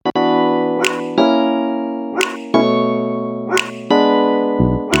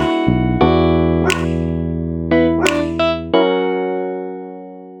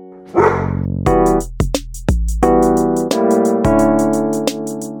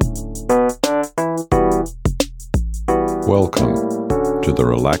Welcome to the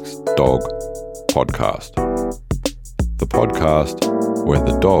Relaxed Dog Podcast, the podcast where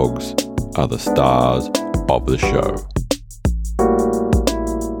the dogs are the stars of the show.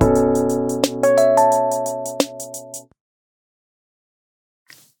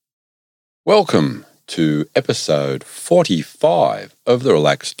 Welcome to episode 45 of the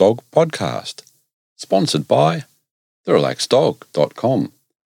Relaxed Dog Podcast, sponsored by therelaxeddog.com.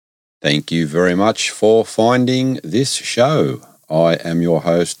 Thank you very much for finding this show. I am your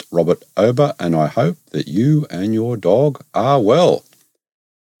host, Robert Ober, and I hope that you and your dog are well.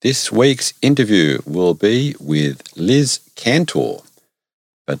 This week's interview will be with Liz Cantor.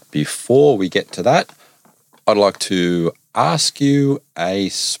 But before we get to that, I'd like to ask you a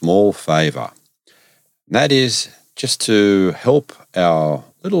small favour. That is just to help our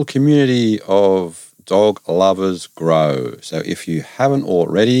little community of dog lovers grow. So if you haven't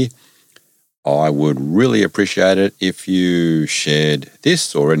already, I would really appreciate it if you shared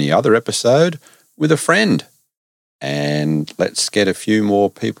this or any other episode with a friend. And let's get a few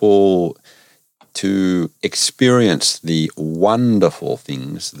more people to experience the wonderful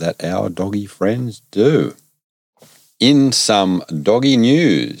things that our doggy friends do. In some doggy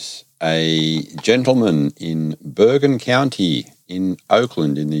news, a gentleman in Bergen County in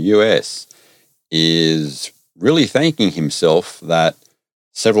Oakland in the US is really thanking himself that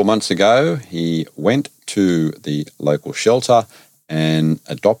several months ago, he went to the local shelter and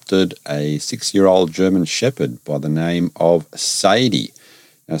adopted a 6-year-old German Shepherd by the name of Sadie.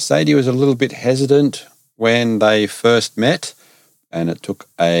 Now, Sadie was a little bit hesitant when they first met, and it took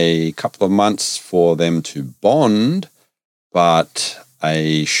a couple of months for them to bond, but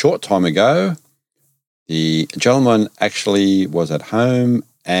a short time ago, the gentleman actually was at home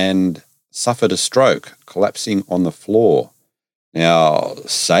and suffered a stroke, collapsing on the floor. Now,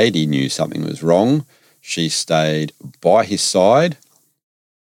 Sadie knew something was wrong. She stayed by his side,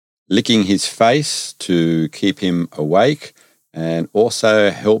 licking his face to keep him awake, and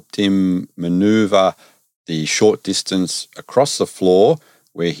also helped him maneuver the short distance across the floor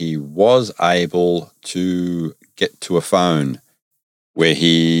where he was able to get to a phone, where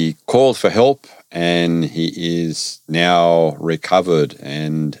he called for help, and he is now recovered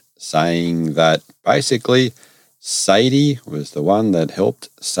and saying that basically Sadie was the one that helped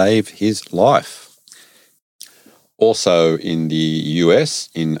save his life. Also in the US,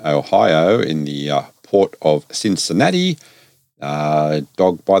 in Ohio, in the port of Cincinnati, a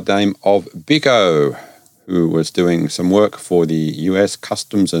dog by the name of Biko, who was doing some work for the US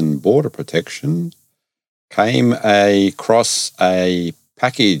Customs and Border Protection, came across a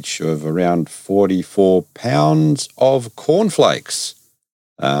package of around 44 pounds of cornflakes,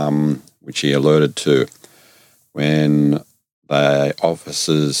 which he alerted to. When the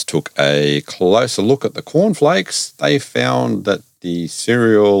officers took a closer look at the cornflakes, they found that the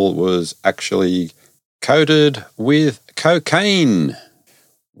cereal was actually coated with cocaine.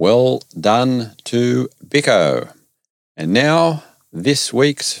 Well done to Biko. And now, this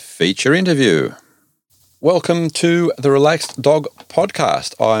week's feature interview. Welcome to the Relaxed Dog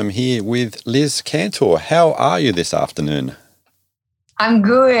Podcast. I'm here with Liz Cantor. How are you this afternoon? I'm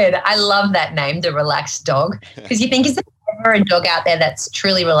good. I love that name, the Relaxed Dog, because you think, is there ever a dog out there that's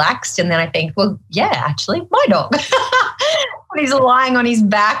truly relaxed? And then I think, well, yeah, actually, my dog. When he's lying on his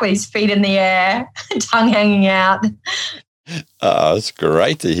back with his feet in the air, tongue hanging out. It's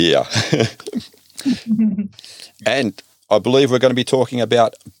great to hear. And I believe we're going to be talking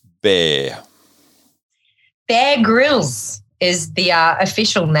about Bear. Bear Grylls is the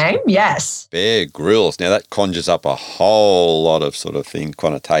official name, yes. Bear Grylls. Now, that conjures up a whole lot of sort of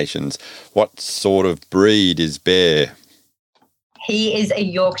connotations. What sort of breed is Bear? He is a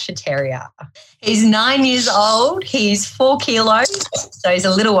Yorkshire Terrier. He's 9 years old. He's 4 kilos, so he's a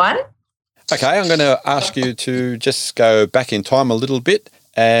little one. Okay, I'm going to ask you to just go back in time a little bit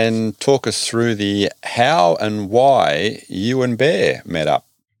and talk us through the how and why you and Bear met up.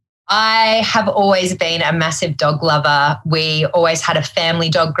 I have always been a massive dog lover. We always had a family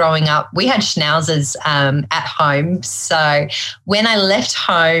dog growing up. We had schnauzers at home. So when I left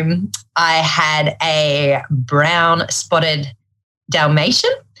home, I had a brown spotted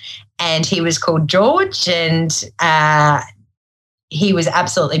Dalmatian, and he was called George, and he was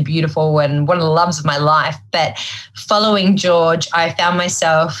absolutely beautiful and one of the loves of my life. But following George, I found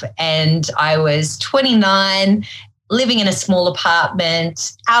myself, and I was 29, living in a small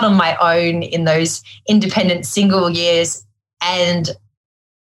apartment, out on my own in those independent single years. And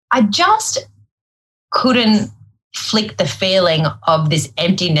I just couldn't flick the feeling of this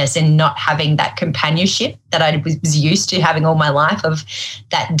emptiness and not having that companionship that I was used to having all my life, of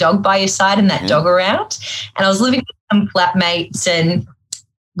that dog by your side and that dog around. And I was living some flatmates, and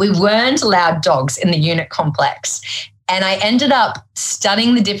we weren't allowed dogs in the unit complex. And I ended up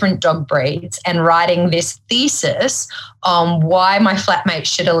studying the different dog breeds and writing this thesis on why my flatmates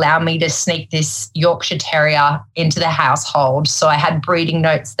should allow me to sneak this Yorkshire Terrier into the household. So I had breeding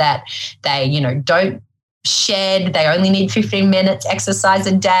notes that they, don't shed, they only need 15 minutes exercise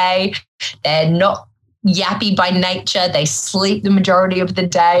a day, they're not yappy by nature, they sleep the majority of the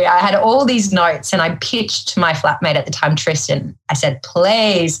day. I had all these notes, and I pitched to my flatmate at the time, Tristan. I said,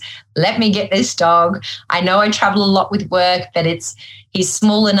 please let me get this dog. I know I travel a lot with work, but he's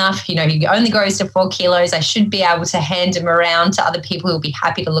small enough, he only grows to 4 kilos. I should be able to hand him around to other people who'll be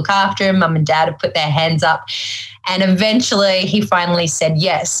happy to look after him. Mum and Dad have put their hands up. And eventually he finally said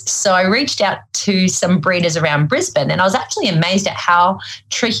yes. So I reached out to some breeders around Brisbane, and I was actually amazed at how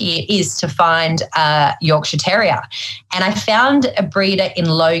tricky it is to find a Yorkshire Terrier. And I found a breeder in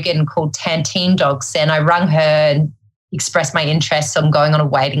Logan called Tantine Dogs, and I rang her and expressed my interest on going on a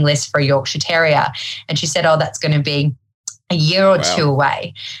waiting list for a Yorkshire Terrier. And she said, that's going to be a year or two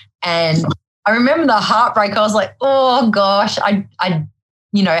away. And I remember the heartbreak. I was like, oh gosh, I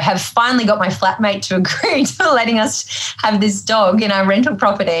have finally got my flatmate to agree to letting us have this dog in our rental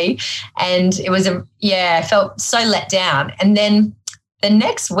property. And it was I felt so let down. And then the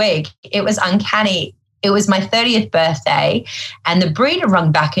next week, it was uncanny. It was my 30th birthday, and the breeder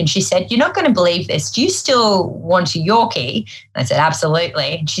rung back and she said, you're not going to believe this. Do you still want a Yorkie? And I said,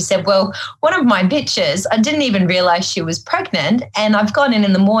 absolutely. And she said, well, one of my bitches, I didn't even realize she was pregnant, and I've gone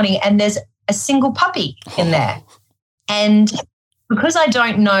in the morning and there's a single puppy in there. And because I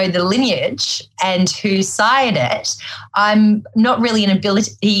don't know the lineage and who sired it, I'm not really in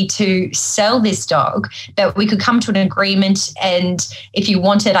ability to sell this dog, but we could come to an agreement, and if you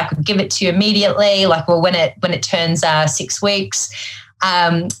wanted, I could give it to you immediately, when it turns 6 weeks.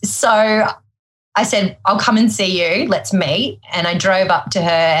 So I said, I'll come and see you. Let's meet. And I drove up to her,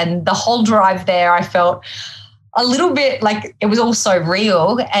 and the whole drive there I felt a little bit like it was all so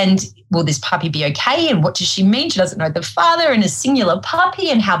real. And will this puppy be okay? And what does she mean? She doesn't know the father, and a singular puppy,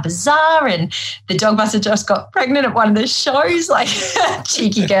 and how bizarre. And the dog must have just got pregnant at one of the shows, like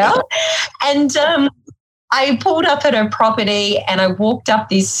cheeky girl. And I pulled up at her property, and I walked up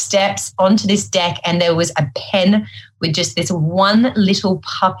these steps onto this deck, and there was a pen with just this one little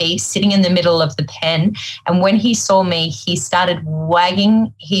puppy sitting in the middle of the pen. And when he saw me, he started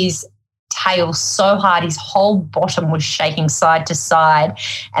wagging his tail so hard, his whole bottom was shaking side to side.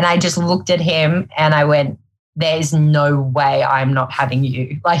 And I just looked at him and I went, there's no way I'm not having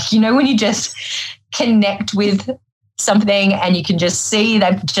you. When you just connect with something and you can just see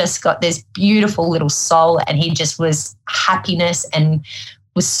they've just got this beautiful little soul, and he just was happiness and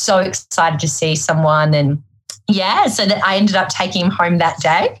was so excited to see someone. And so that I ended up taking him home that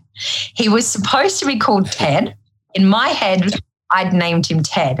day. He was supposed to be called Ted. In my head, I'd named him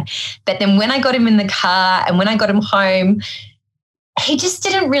Ted. But then when I got him in the car and when I got him home, he just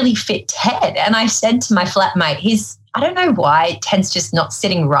didn't really fit Ted. And I said to my flatmate, I don't know why, Ted's just not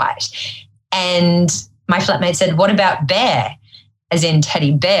sitting right. And my flatmate said, what about Bear, as in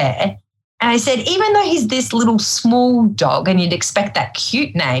Teddy Bear? And I said, even though he's this little small dog and you'd expect that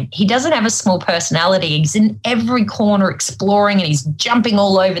cute name, he doesn't have a small personality. He's in every corner exploring, and he's jumping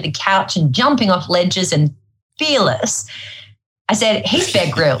all over the couch and jumping off ledges and fearless. I said, he's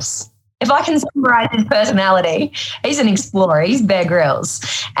Bear Grylls. If I can summarize his personality, he's an explorer. He's Bear Grylls.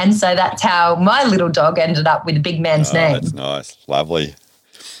 And so that's how my little dog ended up with a big man's name. That's nice. Lovely.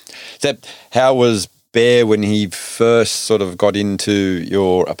 How was Bear when he first sort of got into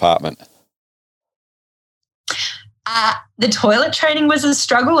your apartment? The toilet training was a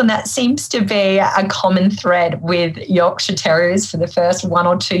struggle, and that seems to be a common thread with Yorkshire Terriers for the first 1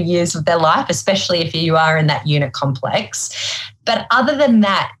 or 2 years of their life, especially if you are in that unit complex. But other than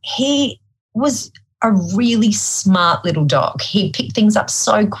that, he was a really smart little dog. He picked things up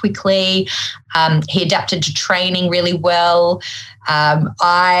so quickly. He adapted to training really well.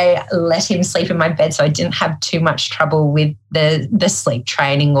 I let him sleep in my bed, so I didn't have too much trouble with the sleep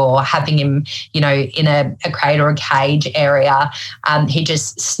training or having him, in a crate or a cage area. He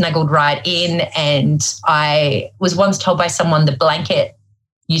just snuggled right in, and I was once told by someone, the blanket,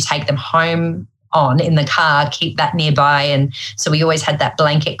 you take them home on in the car, keep that nearby. And so we always had that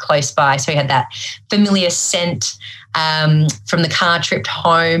blanket close by. So we had that familiar scent from the car trip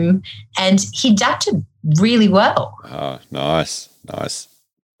home, and he adapted really well. Oh, nice.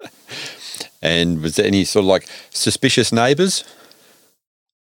 And was there any sort of like suspicious neighbours?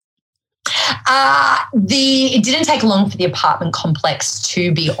 It didn't take long for the apartment complex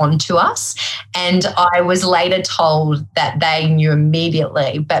to be onto us, and I was later told that they knew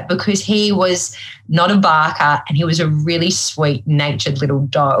immediately, but because he was not a barker and he was a really sweet-natured little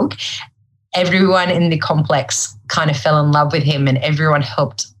dog, everyone in the complex kind of fell in love with him and everyone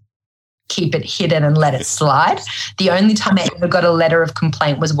helped keep it hidden and let it slide. The only time I ever got a letter of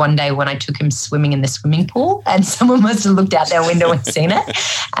complaint was one day when I took him swimming in the swimming pool, and someone must have looked out their window and seen it.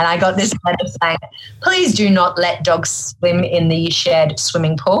 And I got this letter saying, please do not let dogs swim in the shared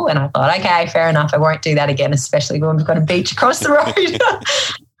swimming pool. And I thought, okay, fair enough. I won't do that again, especially when we've got a beach across the road.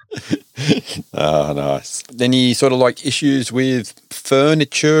 Oh, nice. Any sort of like issues with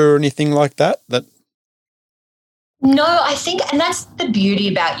furniture or anything like that? No, I think, and that's the beauty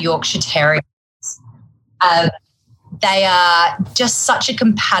about Yorkshire Terriers. They are just such a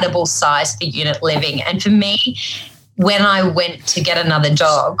compatible size for unit living. And for me, when I went to get another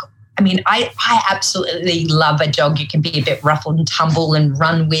dog, I mean, I absolutely love a dog you can be a bit ruffle and tumble and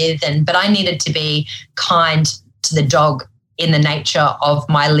run with, but I needed to be kind to the dog in the nature of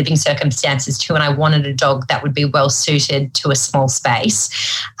my living circumstances too, and I wanted a dog that would be well suited to a small space.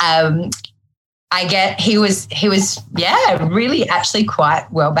 He was really actually quite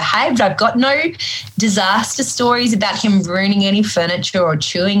well behaved. I've got no disaster stories about him ruining any furniture or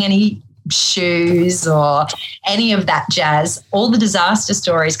chewing any shoes or any of that jazz. All the disaster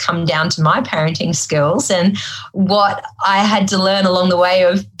stories come down to my parenting skills and what I had to learn along the way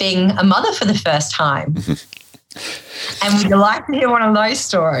of being a mother for the first time. And would you like to hear one of those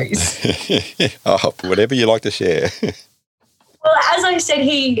stories? Oh, whatever you like to share. Well, as I said,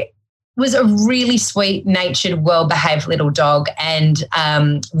 he was a really sweet-natured, well-behaved little dog and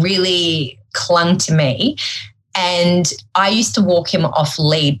really clung to me. And I used to walk him off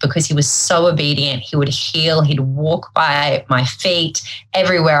lead because he was so obedient. He would heel, he'd walk by my feet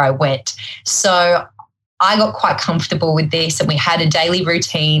everywhere I went. So I got quite comfortable with this, and we had a daily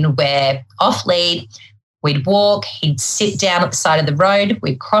routine where off lead, we'd walk, he'd sit down at the side of the road,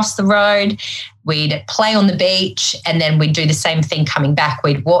 we'd cross the road, we'd play on the beach, and then we'd do the same thing coming back.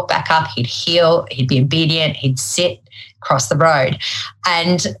 We'd walk back up, he'd heel, he'd be obedient, he'd sit, cross the road.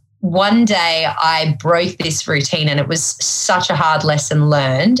 And one day I broke this routine, and it was such a hard lesson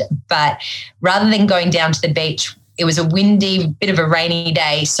learned. But rather than going down to the beach, it was a windy, bit of a rainy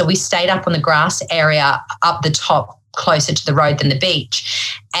day, so we stayed up on the grass area up the top closer to the road than the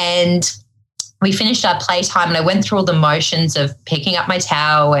beach. And we finished our playtime and I went through all the motions of picking up my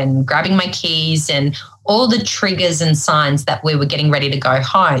towel and grabbing my keys and all the triggers and signs that we were getting ready to go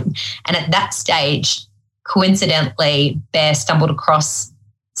home. And at that stage, coincidentally, Bear stumbled across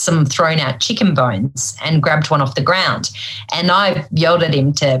some thrown out chicken bones and grabbed one off the ground. And I yelled at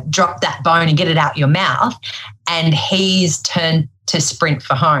him to drop that bone and get it out your mouth. And he's turned to sprint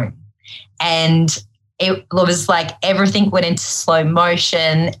for home. And it was like everything went into slow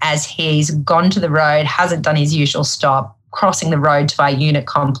motion as he's gone to the road, hasn't done his usual stop, crossing the road to our unit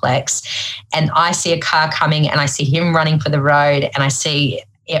complex. And I see a car coming and I see him running for the road and I see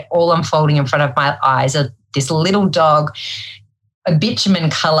it all unfolding in front of my eyes. This little dog, a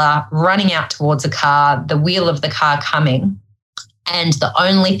bitumen colour, running out towards a car, the wheel of the car coming. And the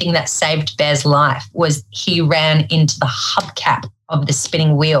only thing that saved Bear's life was he ran into the hubcap of the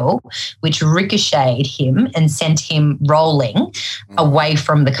spinning wheel, which ricocheted him and sent him rolling away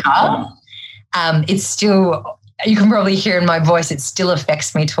from the car. It's still, you can probably hear in my voice, it still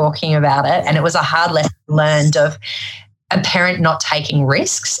affects me talking about it. And it was a hard lesson learned of a parent not taking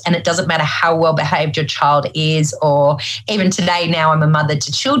risks, and it doesn't matter how well behaved your child is, or even today now I'm a mother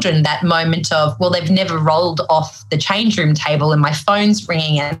to children, that moment of, well, they've never rolled off the change room table and my phone's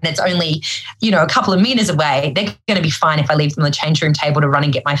ringing and it's only, a couple of meters away. They're going to be fine if I leave them on the change room table to run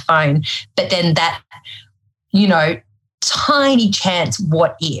and get my phone. But then that, tiny chance,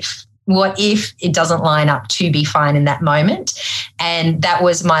 what if it doesn't line up to be fine in that moment? And that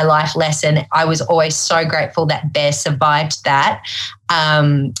was my life lesson. I was always so grateful that Bear survived that,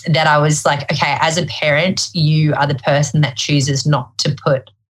 that I was like, okay, as a parent, you are the person that chooses not to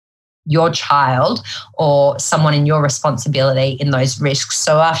put your child or someone in your responsibility in those risks.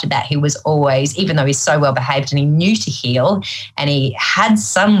 So after that, he was always, even though he's so well behaved and he knew to heel and he had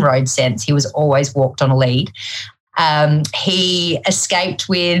some road sense, he was always walked on a lead. He escaped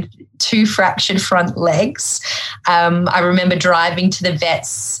with 2 fractured front legs. I remember driving to the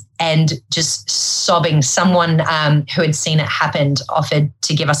vets and just sobbing. Someone who had seen it happen offered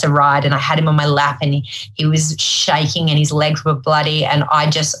to give us a ride, and I had him on my lap and he was shaking and his legs were bloody, and I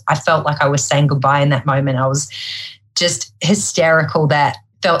felt like I was saying goodbye in that moment. I was just hysterical, that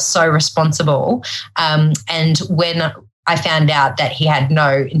felt so responsible. And when I found out that he had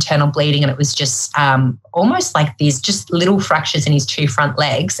no internal bleeding, and it was just almost like these just little fractures in his 2 front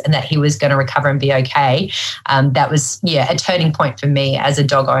legs, and that he was going to recover and be okay. That was, a turning point for me as a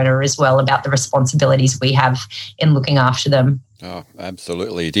dog owner as well, about the responsibilities we have in looking after them. Oh,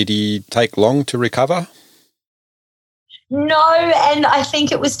 absolutely. Did he take long to recover? No, and I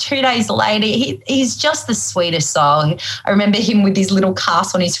think it was 2 days later. He's just the sweetest soul. I remember him with his little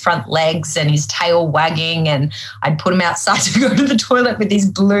cast on his front legs and his tail wagging, and I'd put him outside to go to the toilet with his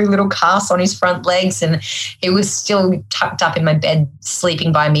blue little cast on his front legs, and he was still tucked up in my bed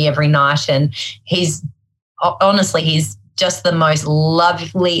sleeping by me every night. And he's just the most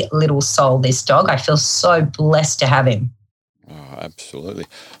lovely little soul, this dog. I feel so blessed to have him. Oh, absolutely.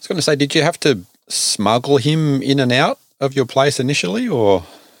 I was going to say, did you have to smuggle him in and out of your place initially, or?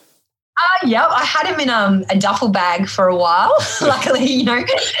 Yeah, I had him in a duffel bag for a while. Luckily,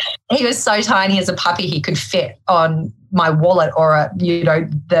 he was so tiny as a puppy, he could fit on my wallet or,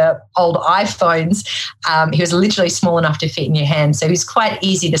 the old iPhones. He was literally small enough to fit in your hand. So he was quite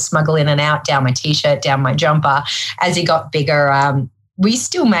easy to smuggle in and out, down my T-shirt, down my jumper. As he got bigger, we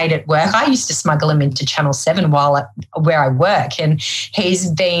still made it work. I used to smuggle him into Channel 7 where I work, and he's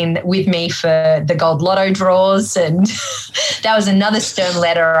been with me for the Gold Lotto draws, and that was another stern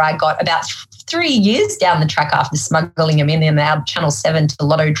letter I got about 3 years down the track after smuggling him in and out Channel 7 to the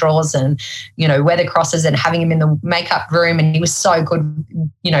lotto draws and, weather crosses, and having him in the makeup room. And he was so good,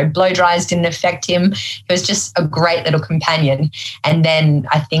 blow dries didn't affect him. He was just a great little companion. And then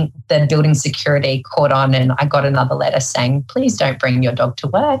I think the building security caught on, and I got another letter saying, please don't bring your dog to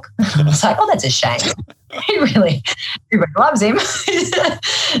work. I was like, oh, that's a shame. Everybody loves him.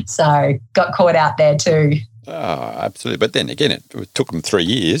 So got caught out there too. Oh, absolutely. But then again, it took them 3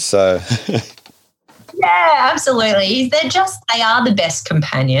 years, so... Yeah, absolutely. They are the best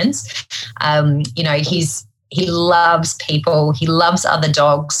companions. He loves people. He loves other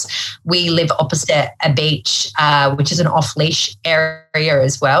dogs. We live opposite a beach, which is an off-leash area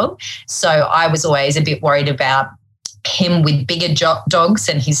as well. So I was always a bit worried about him with bigger dogs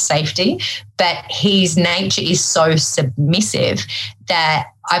and his safety, but his nature is so submissive that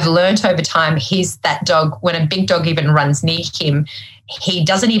I've learnt over time he's that dog, when a big dog even runs near him, he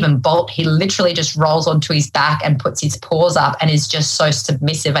doesn't even bolt. He literally just rolls onto his back and puts his paws up and is just so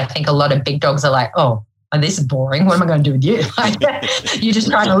submissive. I think a lot of big dogs are like, oh, this is boring. What am I going to do with you? Like, you're just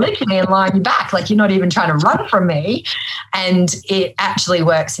trying to lick me and lie on your back. Like, you're not even trying to run from me. And it actually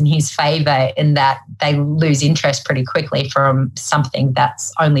works in his favour in that they lose interest pretty quickly from something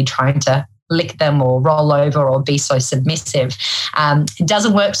that's only trying to lick them or roll over or be so submissive. It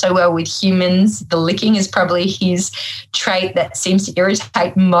doesn't work so well with humans. The licking is probably his trait that seems to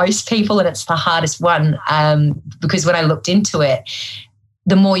irritate most people, and it's the hardest one because when I looked into it,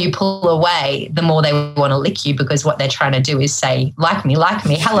 the more you pull away, the more they want to lick you, because what they're trying to do is say, like me,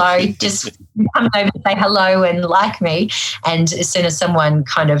 hello, just come over and say hello and like me. And as soon as someone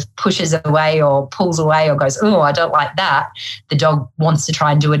kind of pushes away or pulls away or goes, oh, I don't like that, the dog wants to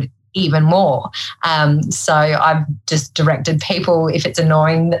try and do it even more. So I've just directed people, if it's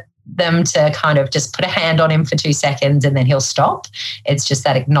annoying them, to kind of just put a hand on him for 2 seconds and then he'll stop. It's just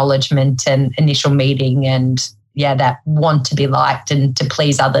that acknowledgement and initial meeting and that want to be liked and to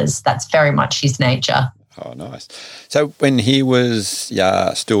please others. That's very much his nature. Oh, nice. So when he was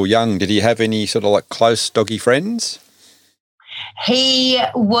still young, did he have any sort of like close doggy friends? He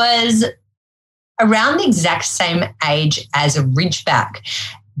was around the exact same age as a Ridgeback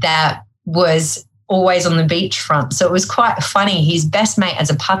that was always on the beachfront. So it was quite funny. His best mate as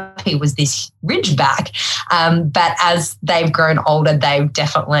a puppy was this Ridgeback, but as they've grown older, they've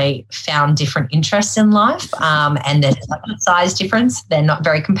definitely found different interests in life, and there's like a size difference. They're not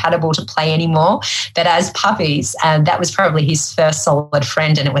very compatible to play anymore. But as puppies, that was probably his first solid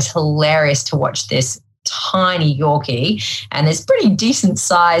friend, and it was hilarious to watch this tiny Yorkie and this pretty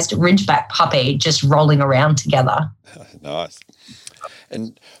decent-sized Ridgeback puppy just rolling around together. Nice.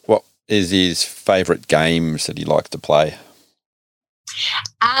 And what is his favourite games that he likes to play?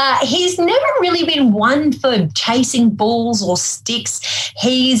 He's never really been one for chasing balls or sticks.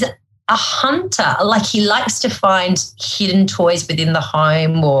 He's a hunter. Like, he likes to find hidden toys within the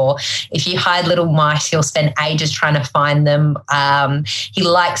home, or if you hide little mice, he'll spend ages trying to find them. He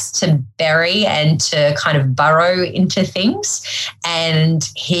likes to bury and to kind of burrow into things, and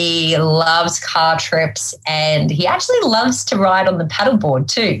he loves car trips, and he actually loves to ride on the paddleboard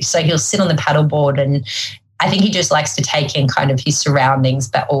too. So he'll sit on the paddleboard, and I think he just likes to take in kind of his surroundings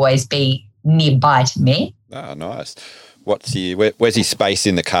but always be nearby to me. Oh, nice. Where's his space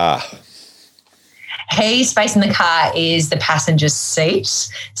in the car? His space in the car is the passenger seat.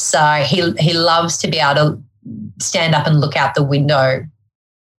 So he loves to be able to stand up and look out the window.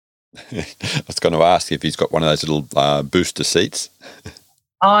 I was going to ask if he's got one of those little booster seats.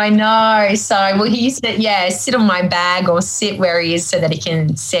 I know. So, well, he used to, sit on my bag or sit where he is so that he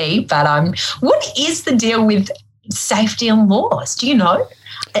can see. But what is the deal with safety and laws? Do you know?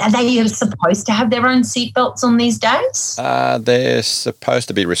 Are they supposed to have their own seatbelts on these days? They're supposed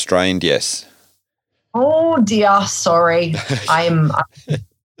to be restrained, yes. Oh, dear. Sorry. I'm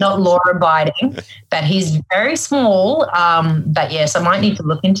not law-abiding, but he's very small. But, yes, I might need to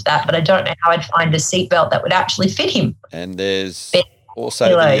look into that, but I don't know how I'd find a seatbelt that would actually fit him. And there's also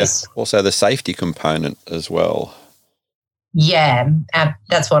the safety component as well. Yeah,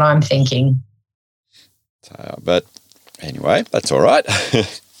 that's what I'm thinking. So, but anyway, that's all right.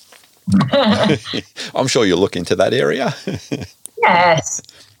 I'm sure you'll look into that area. Yes.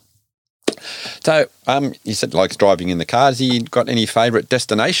 So you said he likes driving in the car. Has he got any favourite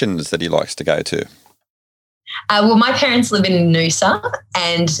destinations that he likes to go to? Well, my parents live in Noosa,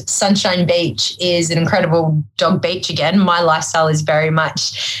 and Sunshine Beach is an incredible dog beach again. My lifestyle is very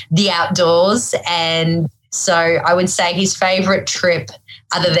much the outdoors, and so I would say his favourite trip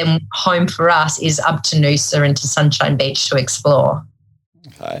other than home for us is up to Noosa and to Sunshine Beach to explore.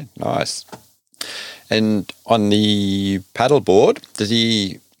 Okay, nice. And on the paddleboard, does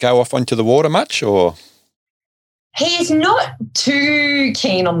he go off onto the water much, or? He is not too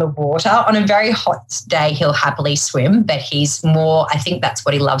keen on the water. On a very hot day, he'll happily swim, but he's more, I think that's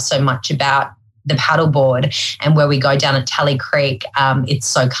what he loves so much about the paddleboard, and where we go down at Tally Creek, it's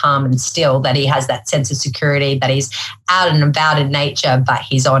so calm and still that he has that sense of security, that he's out and about in nature, but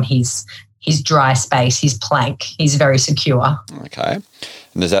he's on his dry space, his plank. He's very secure. Okay.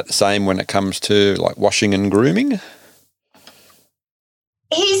 And is that the same when it comes to like washing and grooming?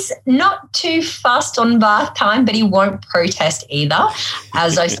 He's not too fussed on bath time, but he won't protest either.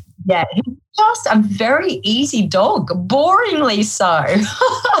 As I said, he's just a very easy dog, boringly so.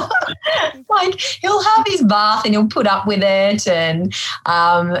 Like, he'll have his bath and he'll put up with it, and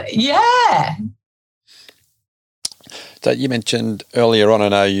So you mentioned earlier on, I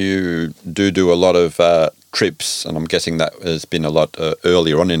know you do a lot of trips, and I'm guessing that has been a lot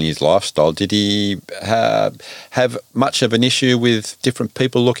earlier on in his lifestyle. Did he have much of an issue with different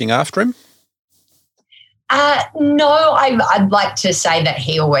people looking after him? No, I'd like to say that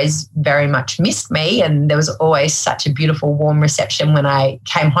he always very much missed me, and there was always such a beautiful, warm reception when I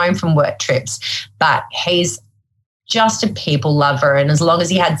came home from work trips. But he's just a people lover, and as long as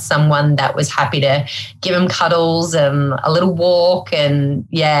he had someone that was happy to give him cuddles and a little walk and,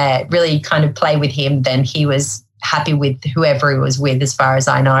 really kind of play with him, then he was happy with whoever he was with, as far as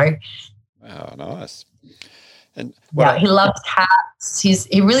I know. Wow, nice. And he loves cats.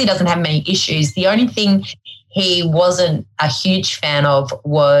 He really doesn't have many issues. The only thing he wasn't a huge fan of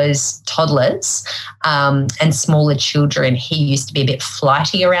was toddlers and smaller children. He used to be a bit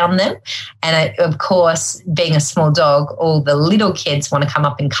flighty around them. And, of course, being a small dog, all the little kids want to come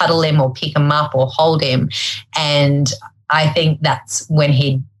up and cuddle him or pick him up or hold him. And I think that's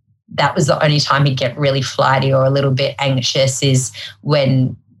when that was the only time he'd get really flighty or a little bit anxious, is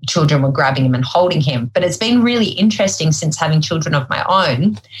when children were grabbing him and holding him. But it's been really interesting since having children of my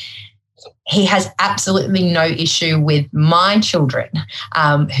own. He has absolutely no issue with my children,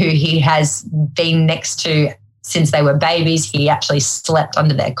 who he has been next to since they were babies. He actually slept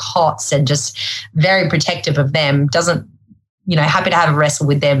under their cots and just very protective of them. Doesn't, happy to have a wrestle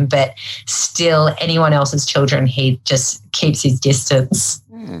with them, but still anyone else's children, he just keeps his distance.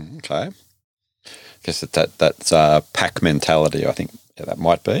 Okay. I guess that's pack mentality, I think that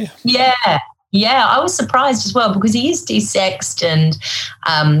might be. Yeah, I was surprised as well, because he is de-sexed, and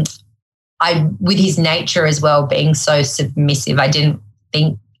with his nature as well being so submissive, I didn't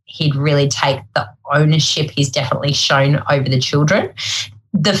think he'd really take the ownership he's definitely shown over the children.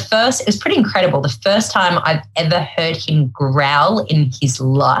 It was pretty incredible. The first time I've ever heard him growl in his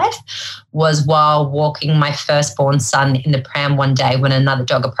life was while walking my firstborn son in the pram one day, when another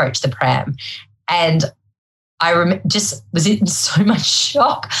dog approached the pram. And I just was in so much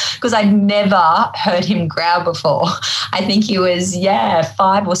shock, because I'd never heard him growl before. I think he was,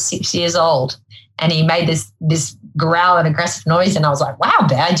 5 or 6 years old, and he made this growl and aggressive noise, and I was like, wow,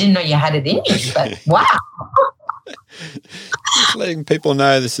 Bear, I didn't know you had it in you, but wow. Just letting people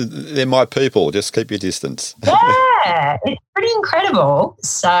know they're my people. Just keep your distance. Yeah, it's pretty incredible.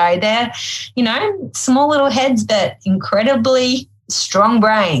 So they're, small little heads, but incredibly strong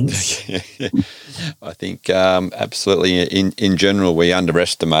brains. I think absolutely. In general, we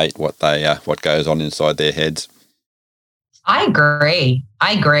underestimate what goes on inside their heads. I agree,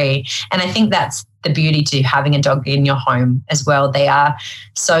 and I think that's the beauty to having a dog in your home as well. They are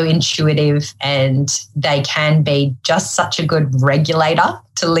so intuitive and they can be just such a good regulator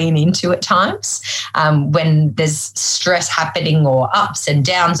to lean into at times. When there's stress happening or ups and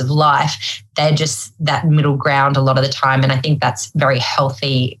downs of life, they're just that middle ground a lot of the time. And I think that's a very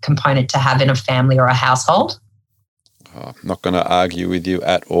healthy component to have in a family or a household. Oh, I'm not going to argue with you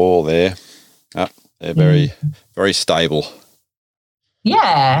at all there. They're very, very stable.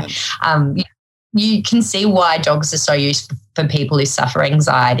 Yeah. You can see why dogs are so useful for people who suffer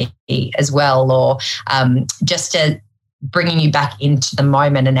anxiety as well, or just bringing you back into the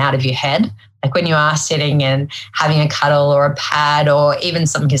moment and out of your head. Like when you are sitting and having a cuddle or a pad, or even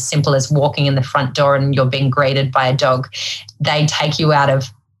something as simple as walking in the front door and you're being greeted by a dog, they take you out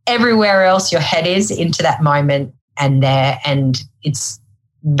of everywhere else your head is into that moment and there, and it's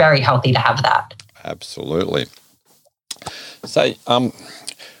very healthy to have that. Absolutely. So I'm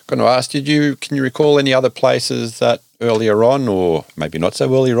going to ask, can you recall any other places that earlier on, or maybe not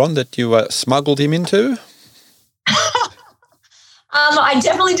so earlier on, that you smuggled him into? I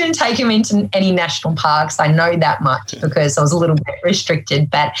definitely didn't take him into any national parks. I know that much because I was a little bit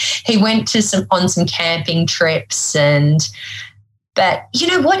restricted, but he went on some camping trips but you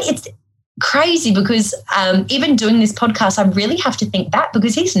know what? It's crazy because even doing this podcast, I really have to think back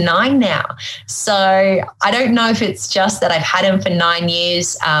because he's 9 now. So I don't know if it's just that I've had him for 9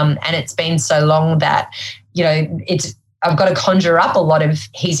 years and it's been so long that, you know, I've got to conjure up a lot of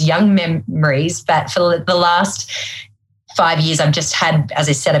his young memories. But for the last 5 years, I've just had, as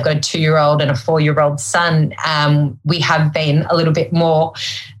I said, I've got a 2-year-old and a 4-year-old son. We have been a little bit more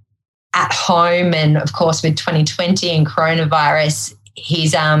at home. And of course, with 2020 and coronavirus,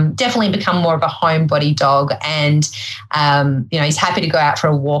 he's definitely become more of a homebody dog, and you know, he's happy to go out for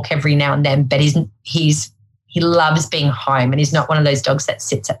a walk every now and then, but he loves being home, and he's not one of those dogs that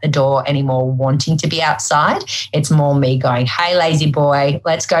sits at the door anymore wanting to be outside. It's more me going, hey, lazy boy,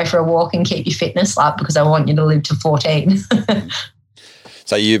 let's go for a walk and keep your fitness up because I want you to live to 14.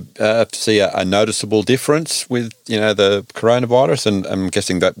 So you see a noticeable difference with, you know, the coronavirus, and I'm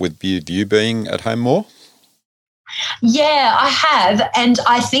guessing that with you being at home more? Yeah, I have. And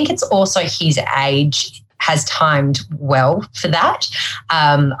I think it's also his age has timed well for that.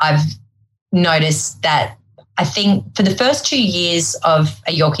 I've noticed that I think for the first 2 years of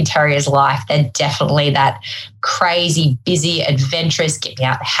a Yorkie Terrier's life, they're definitely that crazy, busy, adventurous, get me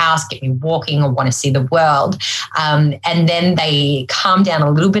out of the house, get me walking, I want to see the world. And then they calm down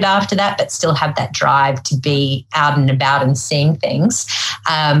a little bit after that, but still have that drive to be out and about and seeing things.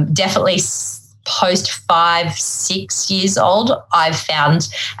 Definitely post 5-6 years old, I've found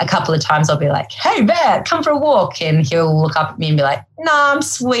a couple of times I'll be like, hey, Bear, come for a walk. And he'll look up at me and be like, no, I'm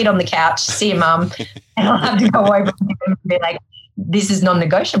sweet on the couch. See you, Mum. And I'll have to go over to him and be like, this is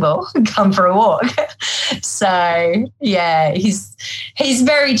non-negotiable. Come for a walk. So, yeah, he's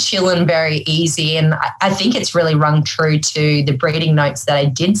very chill and very easy. And I think it's really rung true to the breeding notes that I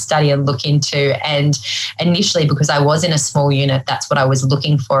did study and look into. And initially, because I was in a small unit, that's what I was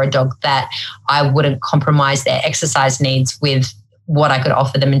looking for, a dog that I wouldn't compromise their exercise needs with what I could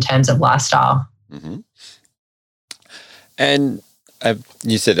offer them in terms of lifestyle. Mm-hmm. And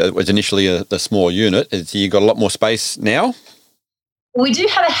you said it was initially a small unit. Has you got a lot more space now? We do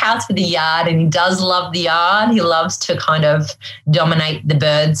have a house with a yard, and he does love the yard. He loves to kind of dominate the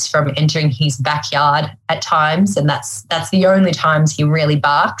birds from entering his backyard at times, and that's the only times he really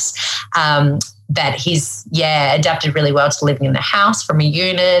barks. But he's, adapted really well to living in the house from a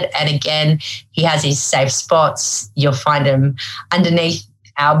unit. And again, he has his safe spots. You'll find him underneath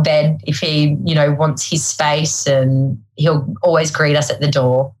our bed if he, wants his space, and he'll always greet us at the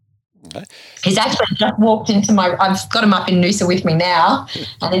door. Okay. He's actually just walked into I've got him up in Noosa with me now,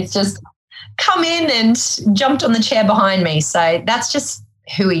 and he's just come in and jumped on the chair behind me. So that's just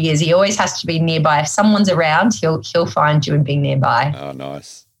who he is. He always has to be nearby. If someone's around, he'll find you and be nearby. Oh,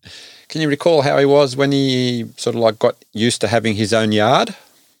 nice. Can you recall how he was when he sort of got used to having his own yard?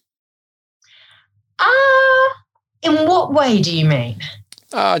 In what way do you mean?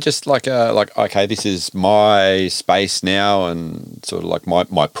 Just like okay, this is my space now, and sort of like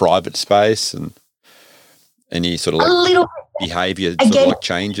my private space, and any sort of a little behaviour sort of like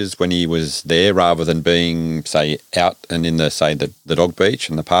changes when he was there rather than being, say, out and in the dog beach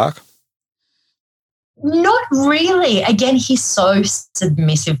and the park. Not really. Again, he's so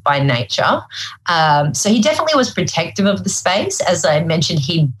submissive by nature. So he definitely was protective of the space. As I mentioned,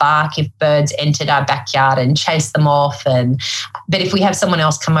 he'd bark if birds entered our backyard and chase them off. But if we have someone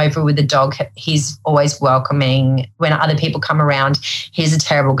else come over with a dog, he's always welcoming. When other people come around, he's a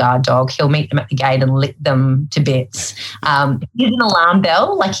terrible guard dog. He'll meet them at the gate and lick them to bits. He's an alarm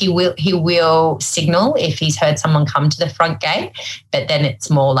bell. Like he will signal if he's heard someone come to the front gate, but then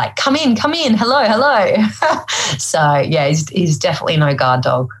it's more like, come in, hello, hello. So, yeah, he's definitely no guard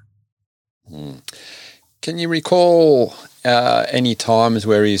dog. Can you recall any times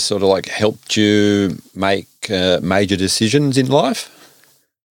where he's sort of like helped you make major decisions in life?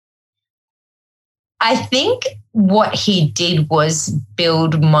 I think what he did was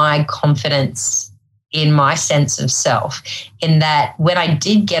build my confidence in my sense of self, in that when I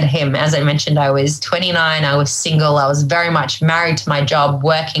did get him, as I mentioned, I was 29, I was single, I was very much married to my job,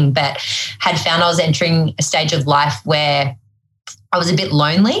 working, but had found I was entering a stage of life where I was a bit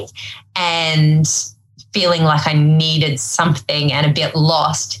lonely and feeling like I needed something and a bit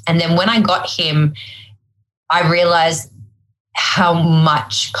lost. And then when I got him, I realized how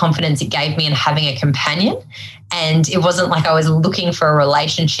much confidence it gave me in having a companion. And it wasn't like I was looking for a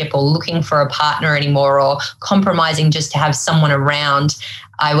relationship or looking for a partner anymore or compromising just to have someone around.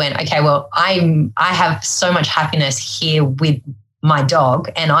 I went, okay, well, I have so much happiness here with my dog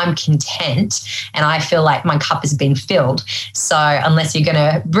and I'm content and I feel like my cup has been filled. So unless you're going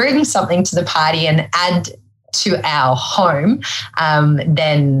to bring something to the party and add to our home,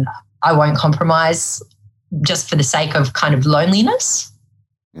 then I won't compromise just for the sake of kind of loneliness.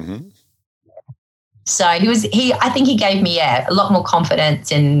 Mm-hmm. So I think he gave me, a lot more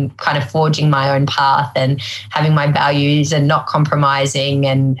confidence in kind of forging my own path and having my values and not compromising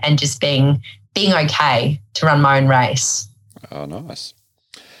and just being okay to run my own race. Oh, nice.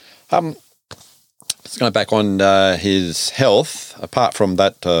 Let's go back on his health. Apart from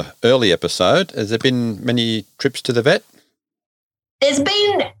that early episode, has there been many trips to the vet? There's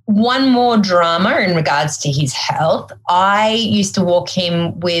been one more drama in regards to his health. I used to walk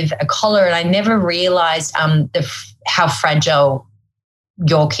him with a collar and I never realised how fragile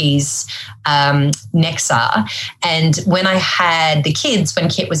Yorkies' necks are. And when I had the kids, when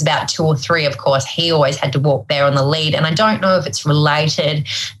Kit was about 2 or 3, of course, he always had to walk Bear on the lead. And I don't know if it's related,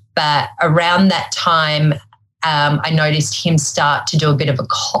 but around that time, I noticed him start to do a bit of a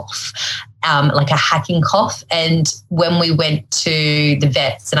cough. Like a hacking cough. And when we went to the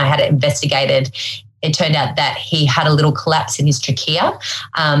vets and I had it investigated, it turned out that he had a little collapse in his trachea.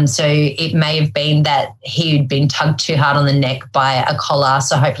 So it may have been that he'd been tugged too hard on the neck by a collar.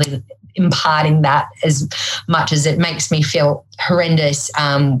 So hopefully imparting that, as much as it makes me feel horrendous,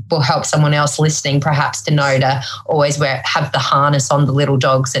 will help someone else listening perhaps to know to always have the harness on the little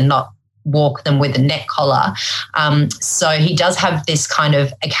dogs and not walk them with a neck collar. So he does have this kind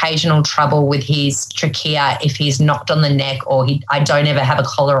of occasional trouble with his trachea if he's knocked on the neck, or I don't ever have a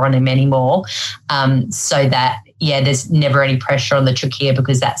collar on him anymore. So that, there's never any pressure on the trachea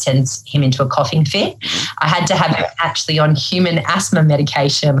because that sends him into a coughing fit. I had to have him actually on human asthma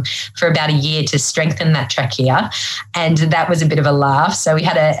medication for about a year to strengthen that trachea. And that was a bit of a laugh. So we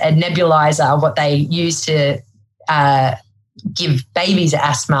had a nebulizer, what they use to give babies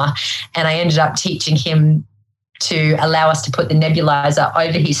asthma, and I ended up teaching him to allow us to put the nebulizer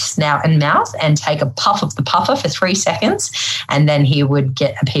over his snout and mouth and take a puff of the puffer for 3 seconds, and then he would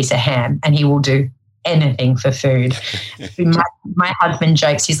get a piece of ham, and he will do anything for food. My husband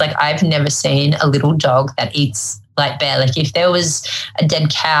jokes, he's like, I've never seen a little dog that eats like Bear. Like if there was a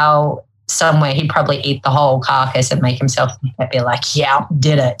dead cow somewhere, he'd probably eat the whole carcass and make himself be like, yeah,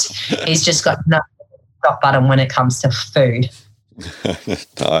 did it. He's just got no stop button when it comes to food.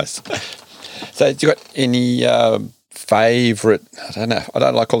 Nice. So do you got any favourite, I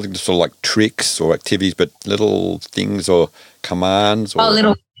don't like calling them sort of like tricks or activities, but little things or commands? Or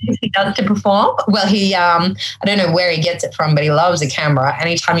little things he does to perform? Well, he, I don't know where he gets it from, but he loves a camera.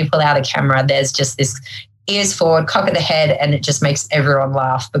 Anytime you pull out a camera, there's just this ears forward, cock of the head, and it just makes everyone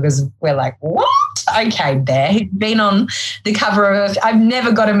laugh because we're like, what? Okay, Bear. He's been on the cover of, I've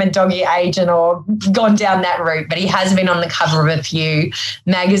never got him a doggy agent or gone down that route, but he has been on the cover of a few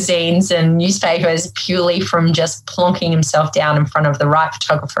magazines and newspapers purely from just plonking himself down in front of the right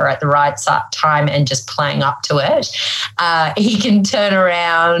photographer at the right time and just playing up to it. He can turn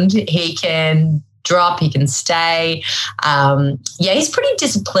around, he can drop, he can stay. He's pretty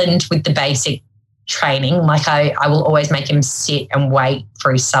disciplined with the basic training. Like I will always make him sit and wait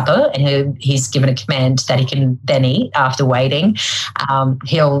for his supper, and he's given a command that he can then eat after waiting.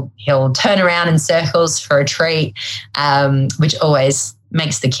 He'll turn around in circles for a treat, which always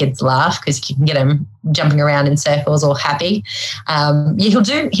makes the kids laugh because you can get them jumping around in circles all happy. He'll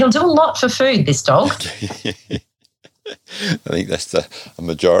do a lot for food, this dog. I think that's a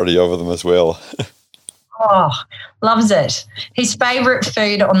majority of them as well. Oh, loves it. His favourite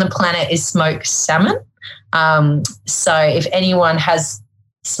food on the planet is smoked salmon. So if anyone has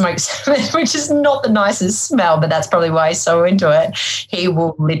smoked salmon, which is not the nicest smell, but that's probably why he's so into it, he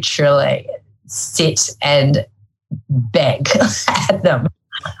will literally sit and beg at them.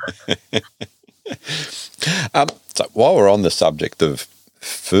 So while we're on the subject of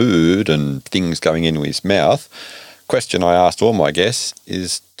food and things going into his mouth, question I asked all my guests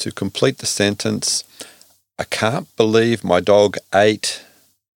is to complete the sentence, I can't believe my dog ate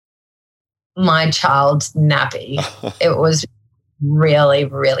my child's nappy. It was really,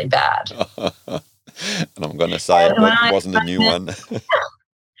 really bad. And I'm going to say it wasn't a new one.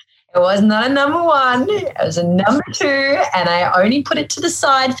 It was not a number one. It was a number two, and I only put it to the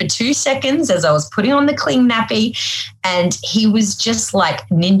side for 2 seconds as I was putting on the cling nappy, and he was just like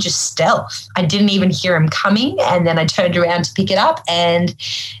ninja stealth. I didn't even hear him coming, and then I turned around to pick it up, and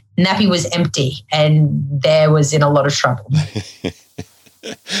nappy was empty, and there was in a lot of trouble.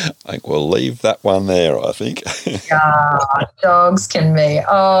 I think we'll leave that one there, I think. Dogs can be,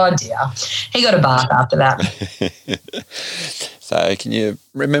 oh dear. He got a bath after that. So can you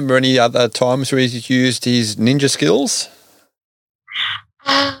remember any other times where he's used his ninja skills?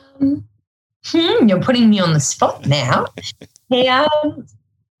 You're putting me on the spot now. Not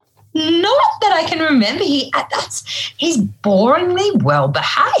that I can remember. He's boringly well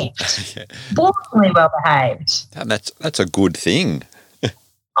behaved. Yeah. Boringly well behaved. And that's a good thing.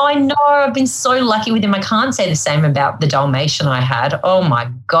 I know. I've been so lucky with him. I can't say the same about the Dalmatian I had. Oh my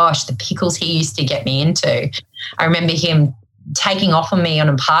gosh, the pickles he used to get me into. I remember him taking off on me on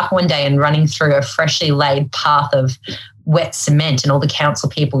a park one day and running through a freshly laid path of wet cement and all the council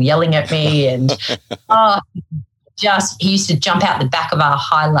people yelling at me, and he used to jump out the back of our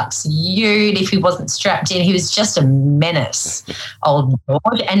Hilux ute if he wasn't strapped in. He was just a menace, old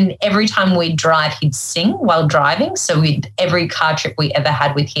George. And every time we'd drive, he'd sing while driving. So every car trip we ever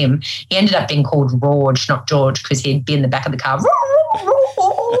had with him, he ended up being called Rorge, not George, because he'd be in the back of the car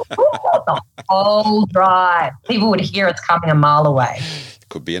the whole drive. People would hear us coming a mile away.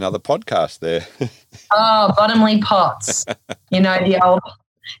 Could be another podcast there. Bottomley Potts. The old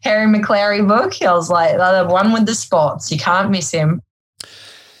Harry McClary book. I was like, the one with the spots. You can't miss him.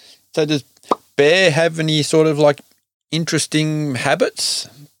 So does Bear have any sort of like interesting habits?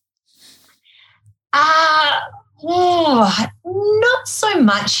 Not so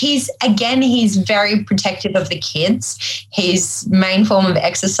much. He's very protective of the kids. His main form of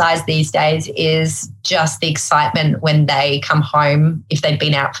exercise these days is just the excitement when they come home, if they've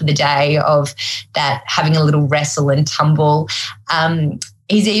been out for the day, of that having a little wrestle and tumble.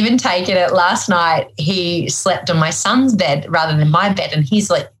 He's even taken it. Last night he slept on my son's bed rather than my bed, and he's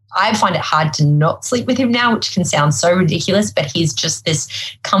like, I find it hard to not sleep with him now, which can sound so ridiculous, but he's just this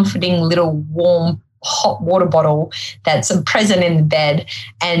comforting little warm hot water bottle that's a present in the bed.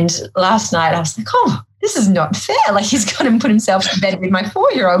 And last night I was like, this is not fair. Like, he's gone and put himself to bed with my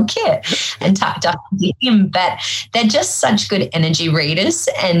 4-year-old kid and tucked up to him. But they're just such good energy readers.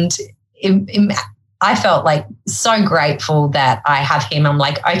 And I felt like so grateful that I have him. I'm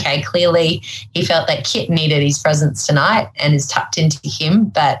like, okay, clearly he felt that Kit needed his presence tonight and is tucked into him.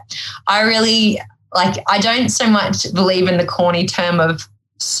 But I don't so much believe in the corny term of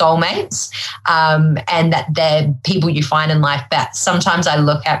soulmates and that they're people you find in life. But sometimes I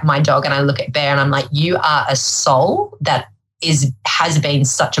look at my dog and I look at Bear and I'm like, you are a soul that has been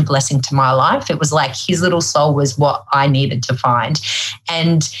such a blessing to my life. It was like his little soul was what I needed to find.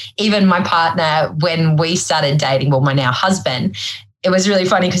 And even my partner, when we started dating, well, my now husband, it was really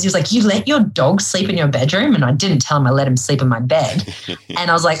funny because he was like, you let your dog sleep in your bedroom? And I didn't tell him I let him sleep in my bed. And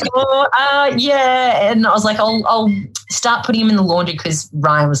I was like, yeah. And I was like, I'll start putting him in the laundry, because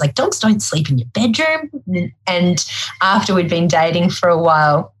Ryan was like, dogs don't sleep in your bedroom. And after we'd been dating for a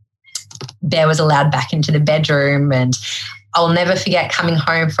while, Bear was allowed back into the bedroom. And I'll never forget coming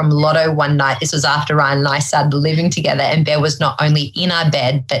home from Lotto one night. This was after Ryan and I started living together, and Bear was not only in our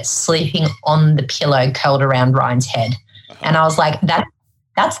bed, but sleeping on the pillow curled around Ryan's head. And I was like,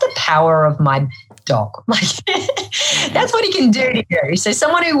 that's the power of my dog. Like, that's what he can do to you. So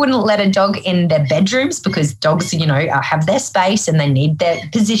someone who wouldn't let a dog in their bedrooms, because dogs, have their space and they need their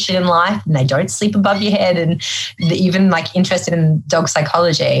position in life and they don't sleep above your head, and even like interested in dog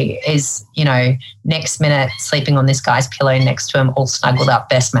psychology is, next minute sleeping on this guy's pillow next to him, all snuggled up,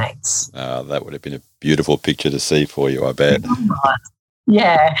 best mates. That would have been a beautiful picture to see for you, I bet.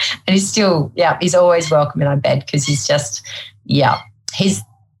 Yeah. And he's always welcome in our bed, because he's just, he's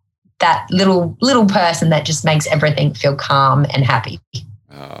that little person that just makes everything feel calm and happy.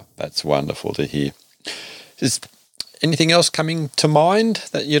 Oh, that's wonderful to hear. Is anything else coming to mind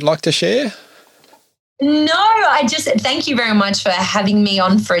that you'd like to share? No, I just thank you very much for having me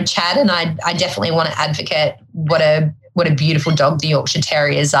on for a chat, and I definitely want to advocate what a beautiful dog the Yorkshire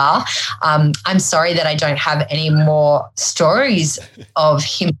Terriers are. I'm sorry that I don't have any more stories of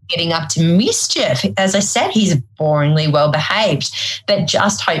him getting up to mischief. As I said, he's boringly well behaved, but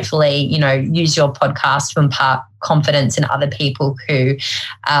just hopefully, use your podcast to impart confidence in other people who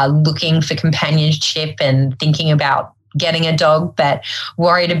are looking for companionship and thinking about getting a dog, but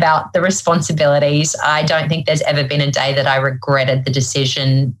worried about the responsibilities. I don't think there's ever been a day that I regretted the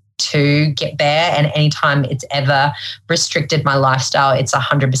decision to get Bear, and anytime it's ever restricted my lifestyle, it's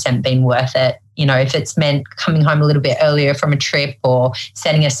 100% been worth it. If it's meant coming home a little bit earlier from a trip or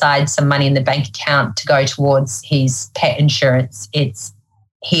setting aside some money in the bank account to go towards his pet insurance,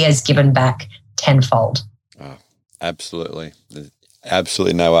 he has given back tenfold. Oh, absolutely. There's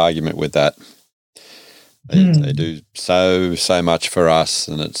absolutely no argument with that. They do so much for us,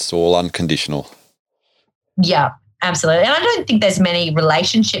 and it's all unconditional. Yeah, absolutely. And I don't think there's many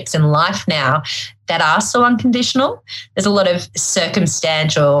relationships in life now that are so unconditional. There's a lot of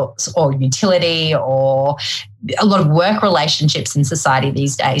circumstantial or utility or a lot of work relationships in society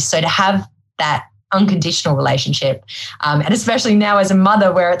these days. So to have that unconditional relationship, and especially now as a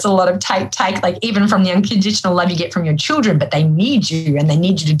mother where it's a lot of take, like even from the unconditional love you get from your children, but they need you and they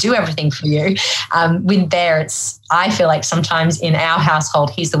need you to do everything for you. With Bear, I feel like sometimes in our household,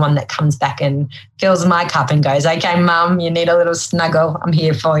 he's the one that comes back and fills my cup and goes, okay, Mum, you need a little snuggle. I'm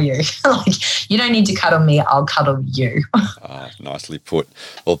here for you. Like, you don't need to cuddle me. I'll cuddle you. Nicely put.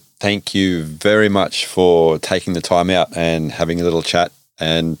 Well, thank you very much for taking the time out and having a little chat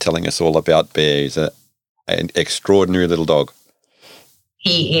and telling us all about Bear. He's an extraordinary little dog.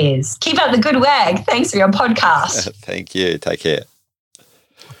 He is. Keep up the good wag. Thanks for your podcast. Thank you. Take care.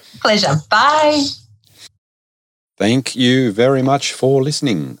 Pleasure. Bye. Thank you very much for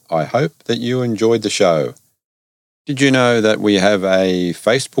listening. I hope that you enjoyed the show. Did you know that we have a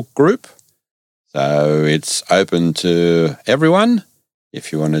Facebook group? So it's open to everyone.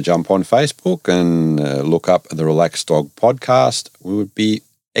 If you want to jump on Facebook and look up the Relaxed Dog Podcast, we would be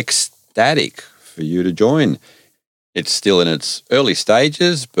ecstatic for you to join. It's still in its early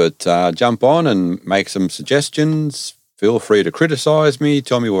stages, but jump on and make some suggestions. Feel free to criticise me,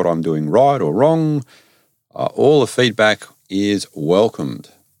 tell me what I'm doing right or wrong. All the feedback is welcomed.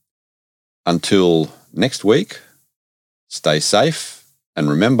 Until next week, stay safe and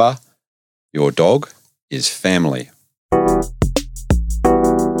remember, your dog is family.